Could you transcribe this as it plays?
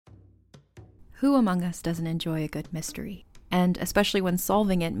Who among us doesn't enjoy a good mystery? And especially when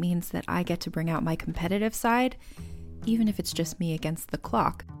solving it means that I get to bring out my competitive side, even if it's just me against the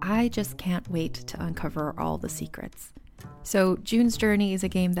clock. I just can't wait to uncover all the secrets. So June's Journey is a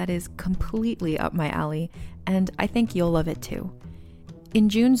game that is completely up my alley, and I think you'll love it too. In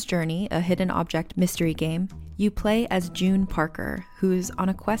June's Journey, a hidden object mystery game, you play as June Parker, who's on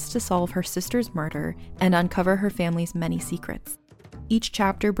a quest to solve her sister's murder and uncover her family's many secrets. Each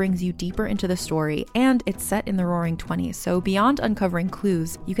chapter brings you deeper into the story, and it's set in the Roaring '20s, so beyond uncovering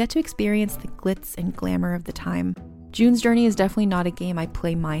clues, you get to experience the glitz and glamour of the time. June's Journey is definitely not a game I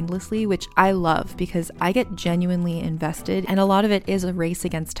play mindlessly, which I love because I get genuinely invested, and a lot of it is a race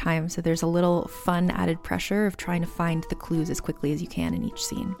against time, so there's a little fun added pressure of trying to find the clues as quickly as you can in each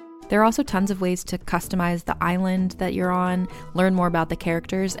scene. There are also tons of ways to customize the island that you're on, learn more about the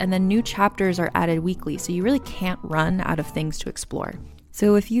characters, and then new chapters are added weekly, so you really can't run out of things to explore.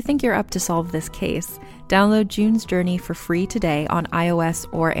 So if you think you're up to solve this case, download June's Journey for free today on iOS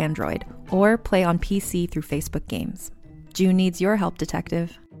or Android, or play on PC through Facebook Games. June needs your help,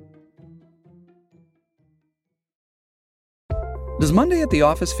 detective. Does Monday at the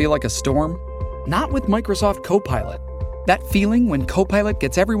office feel like a storm? Not with Microsoft Copilot. That feeling when Copilot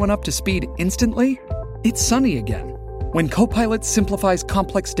gets everyone up to speed instantly? It's sunny again. When Copilot simplifies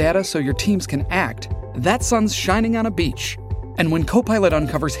complex data so your teams can act, that sun's shining on a beach. And when Copilot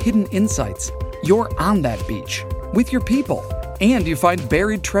uncovers hidden insights, you're on that beach with your people, and you find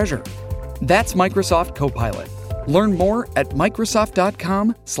buried treasure. That's Microsoft Copilot. Learn more at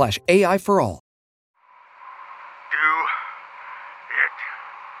Microsoft.com/AI for all. Do it.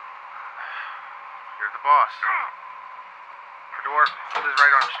 You're the boss. Fedor, hold his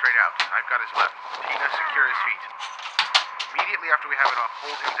right arm straight out. I've got his left. Tina, secure his feet. Immediately after we have it off,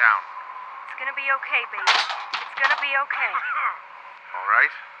 hold him down. It's gonna be okay, baby. It's gonna be okay. All right.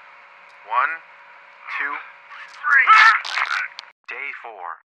 1, 2, 3. Day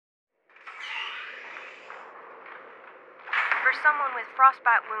 4. For someone with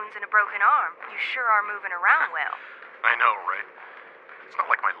frostbite wounds and a broken arm, you sure are moving around well. I know, right? It's not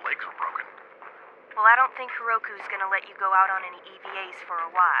like my legs were broken. Well, I don't think Hiroku's gonna let you go out on any EVAs for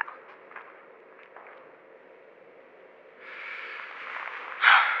a while.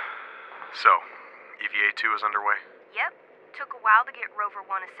 So, EVA 2 is underway? Yep. Took a while to get Rover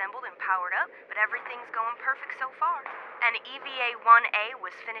 1 assembled and powered up, but everything's going perfect so far. And EVA 1A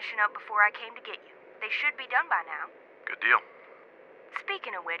was finishing up before I came to get you. They should be done by now. Good deal.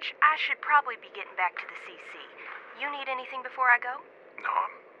 Speaking of which, I should probably be getting back to the CC. You need anything before I go? No,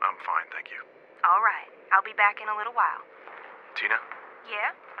 I'm fine, thank you. All right. I'll be back in a little while. Tina?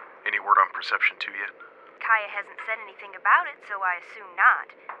 Yeah? Any word on Perception 2 yet? Kaya hasn't said anything about it, so I assume not.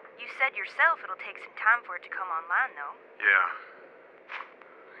 You said yourself it'll take some time for it to come online, though. Yeah.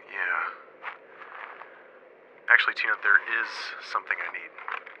 Actually, Tina, there is something I need.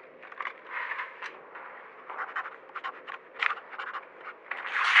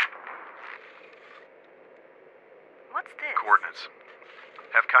 What's this? Coordinates.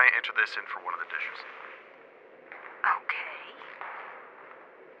 Have Kaya enter this in for one of the dishes. Okay.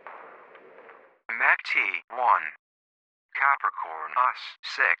 MAC-T 1. Capricorn Us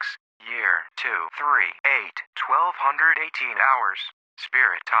 6. Year 2 3 8 1218 hours.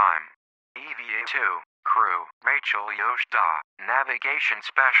 Spirit time. EVA 2. Crew Rachel Yoshida. Navigation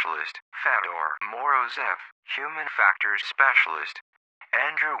Specialist Fedor Morozev. Human Factors Specialist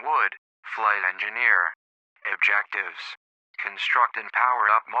Andrew Wood. Flight Engineer. Objectives: construct and power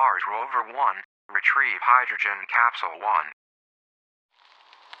up Mars Rover 1. Retrieve Hydrogen Capsule 1.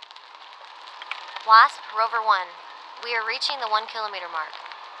 WASP, Rover 1. We are reaching the 1 kilometer mark.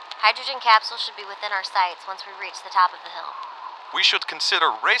 Hydrogen capsule should be within our sights once we reach the top of the hill. We should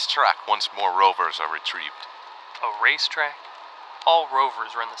consider racetrack once more rovers are retrieved. A racetrack? All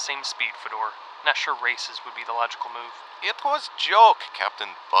rovers are in the same speed, Fedor. Not sure races would be the logical move. It was joke,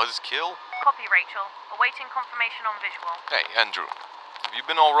 Captain Buzzkill. Copy, Rachel. Awaiting confirmation on visual. Hey, Andrew. Have you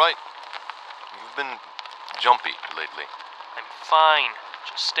been alright? You've been jumpy lately. I'm fine.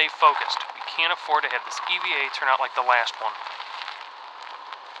 Just stay focused. We can't afford to have this EVA turn out like the last one.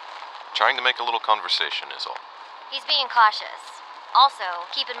 Trying to make a little conversation is all. He's being cautious. Also,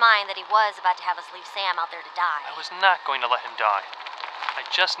 keep in mind that he was about to have us leave Sam out there to die. I was not going to let him die. I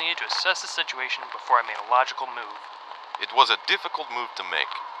just needed to assess the situation before I made a logical move. It was a difficult move to make.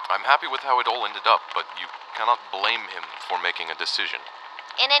 I'm happy with how it all ended up, but you cannot blame him for making a decision.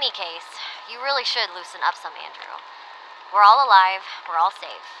 In any case, you really should loosen up some, Andrew. We're all alive. We're all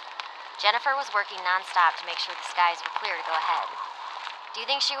safe. Jennifer was working nonstop to make sure the skies were clear to go ahead. Do you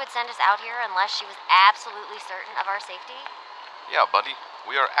think she would send us out here unless she was absolutely certain of our safety? Yeah, buddy.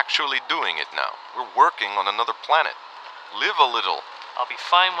 We are actually doing it now. We're working on another planet. Live a little. I'll be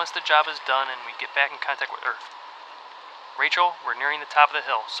fine once the job is done and we get back in contact with Earth. Rachel, we're nearing the top of the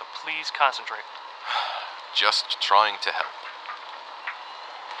hill, so please concentrate. Just trying to help.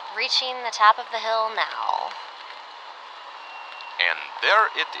 Reaching the top of the hill now. And there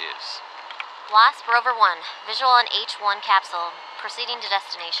it is. Wasp Rover 1, visual on H1 capsule, proceeding to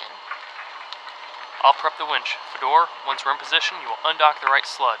destination. I'll prep the winch. Fedor, once we're in position, you will undock the right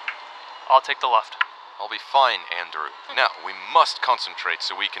sled. I'll take the left. I'll be fine, Andrew. Now, we must concentrate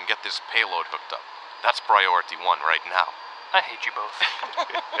so we can get this payload hooked up. That's priority 1 right now. I hate you both.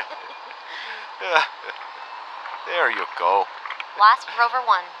 There you go. Wasp Rover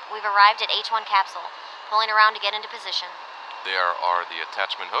 1, we've arrived at H1 capsule, pulling around to get into position. There are the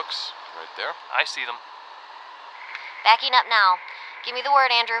attachment hooks, right there. I see them. Backing up now. Give me the word,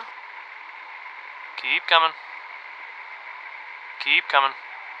 Andrew. Keep coming. Keep coming.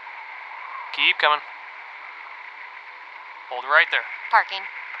 Keep coming. Hold right there. Parking.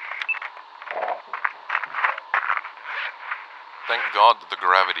 Thank God the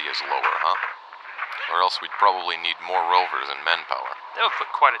gravity is lower, huh? Or else we'd probably need more rovers and manpower. That would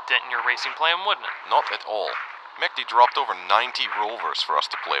put quite a dent in your racing plan, wouldn't it? Not at all. Mekti dropped over 90 rovers for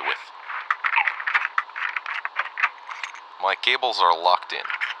us to play with. My cables are locked in.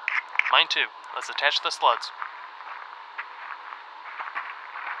 Mine too. Let's attach the sleds.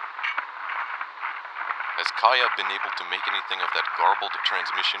 Has Kaya been able to make anything of that garbled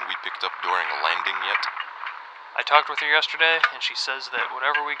transmission we picked up during a landing yet? I talked with her yesterday, and she says that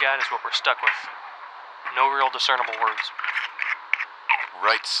whatever we got is what we're stuck with. No real discernible words.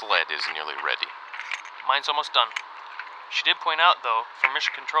 Right sled is nearly ready. Mine's almost done. She did point out, though, for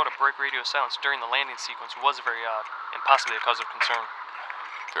mission control to break radio silence during the landing sequence was very odd, and possibly a cause of concern.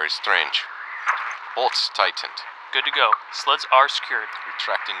 Very strange. Bolts tightened. Good to go. Sleds are secured.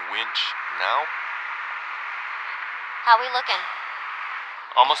 Retracting winch now? How we looking?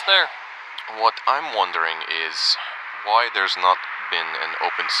 Almost there. What I'm wondering is why there's not been an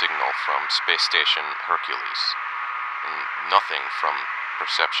open signal from Space Station Hercules. And nothing from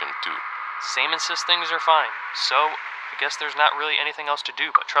Perception 2. Sam insists things are fine, so I guess there's not really anything else to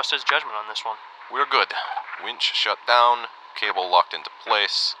do but trust his judgment on this one. We're good. Winch shut down, cable locked into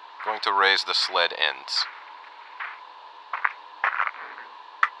place. Going to raise the sled ends.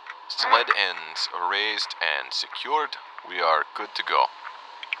 Sled ends raised and secured. We are good to go.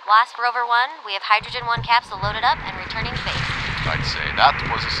 Wasp Rover 1, we have Hydrogen 1 capsule loaded up and returning to base. I'd say that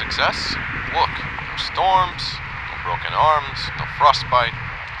was a success. Look, no storms, no broken arms, no frostbite,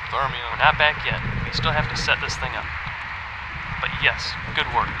 thermia. We're not back yet. We still have to set this thing up. But yes, good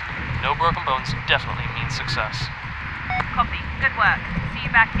work. No broken bones definitely means success. Copy. Good work. See you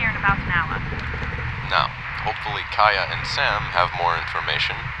back here in about an hour. Now, hopefully Kaya and Sam have more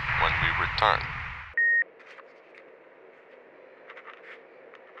information when we return.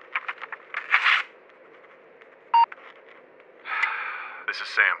 This is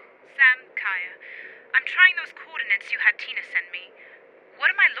Sam. Sam, Kaya. I'm trying those coordinates you had Tina send me.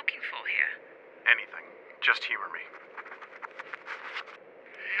 What am I looking for here? Anything. Just humor me.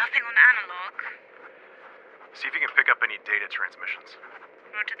 Nothing on analog. See if you can pick up any data transmissions.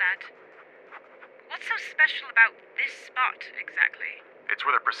 Roger that. What's so special about this spot, exactly? It's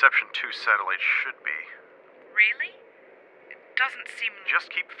where the Perception 2 satellite should be. Really? It doesn't seem...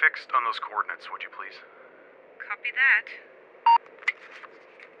 Just keep fixed on those coordinates, would you please? Copy that.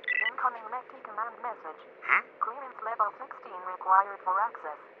 Incoming Mekti command message. Hmm? Clearance level 16 required for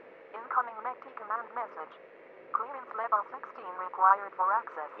access. Incoming Mekti command message. Clearance level 16 required for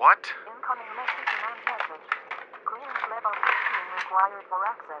access. What? Incoming Mekti command message. Clearance level 16 required for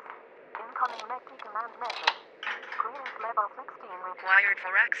access. Incoming Mekti command message. Clearance level 16 required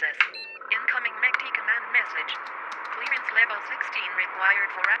for access. Incoming Mekti command message. Clearance level 16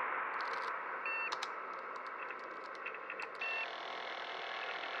 required for access.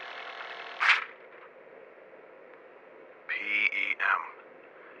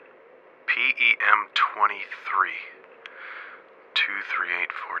 PEM 23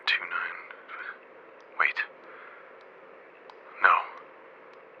 238429. Wait. No.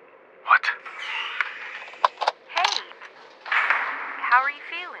 What? Hey. How are you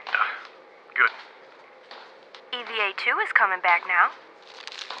feeling? Good. EVA 2 is coming back now.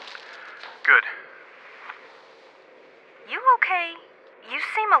 Good. You okay? You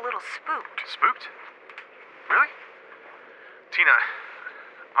seem a little spooked. Spooked? Really? Tina,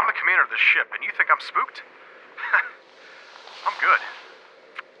 I'm the commander of this ship, and you think I'm spooked? I'm good.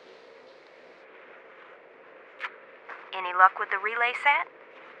 Any luck with the relay set?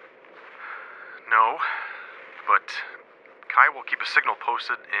 No, but Kai will keep a signal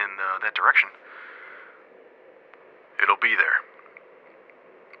posted in that direction. It'll be there.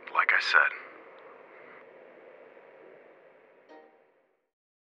 Like I said.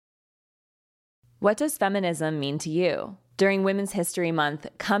 What does feminism mean to you? During Women's History Month,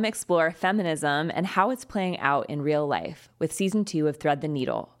 come explore feminism and how it's playing out in real life with Season 2 of Thread the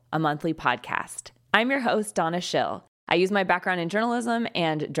Needle, a monthly podcast. I'm your host, Donna Schill. I use my background in journalism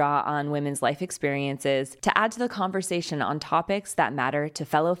and draw on women's life experiences to add to the conversation on topics that matter to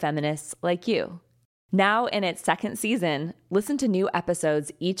fellow feminists like you. Now in its second season, listen to new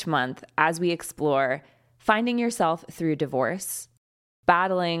episodes each month as we explore finding yourself through divorce,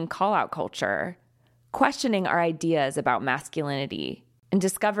 battling call-out culture, questioning our ideas about masculinity, and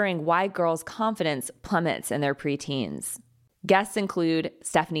discovering why girls' confidence plummets in their preteens. Guests include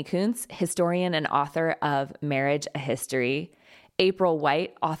Stephanie Kuntz, historian and author of Marriage: A History, April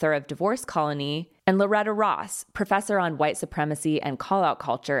White, author of Divorce Colony, and Loretta Ross, professor on white supremacy and call-out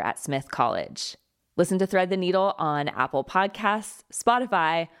culture at Smith College. Listen to Thread the Needle on Apple Podcasts,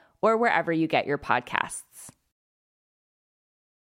 Spotify, or wherever you get your podcasts.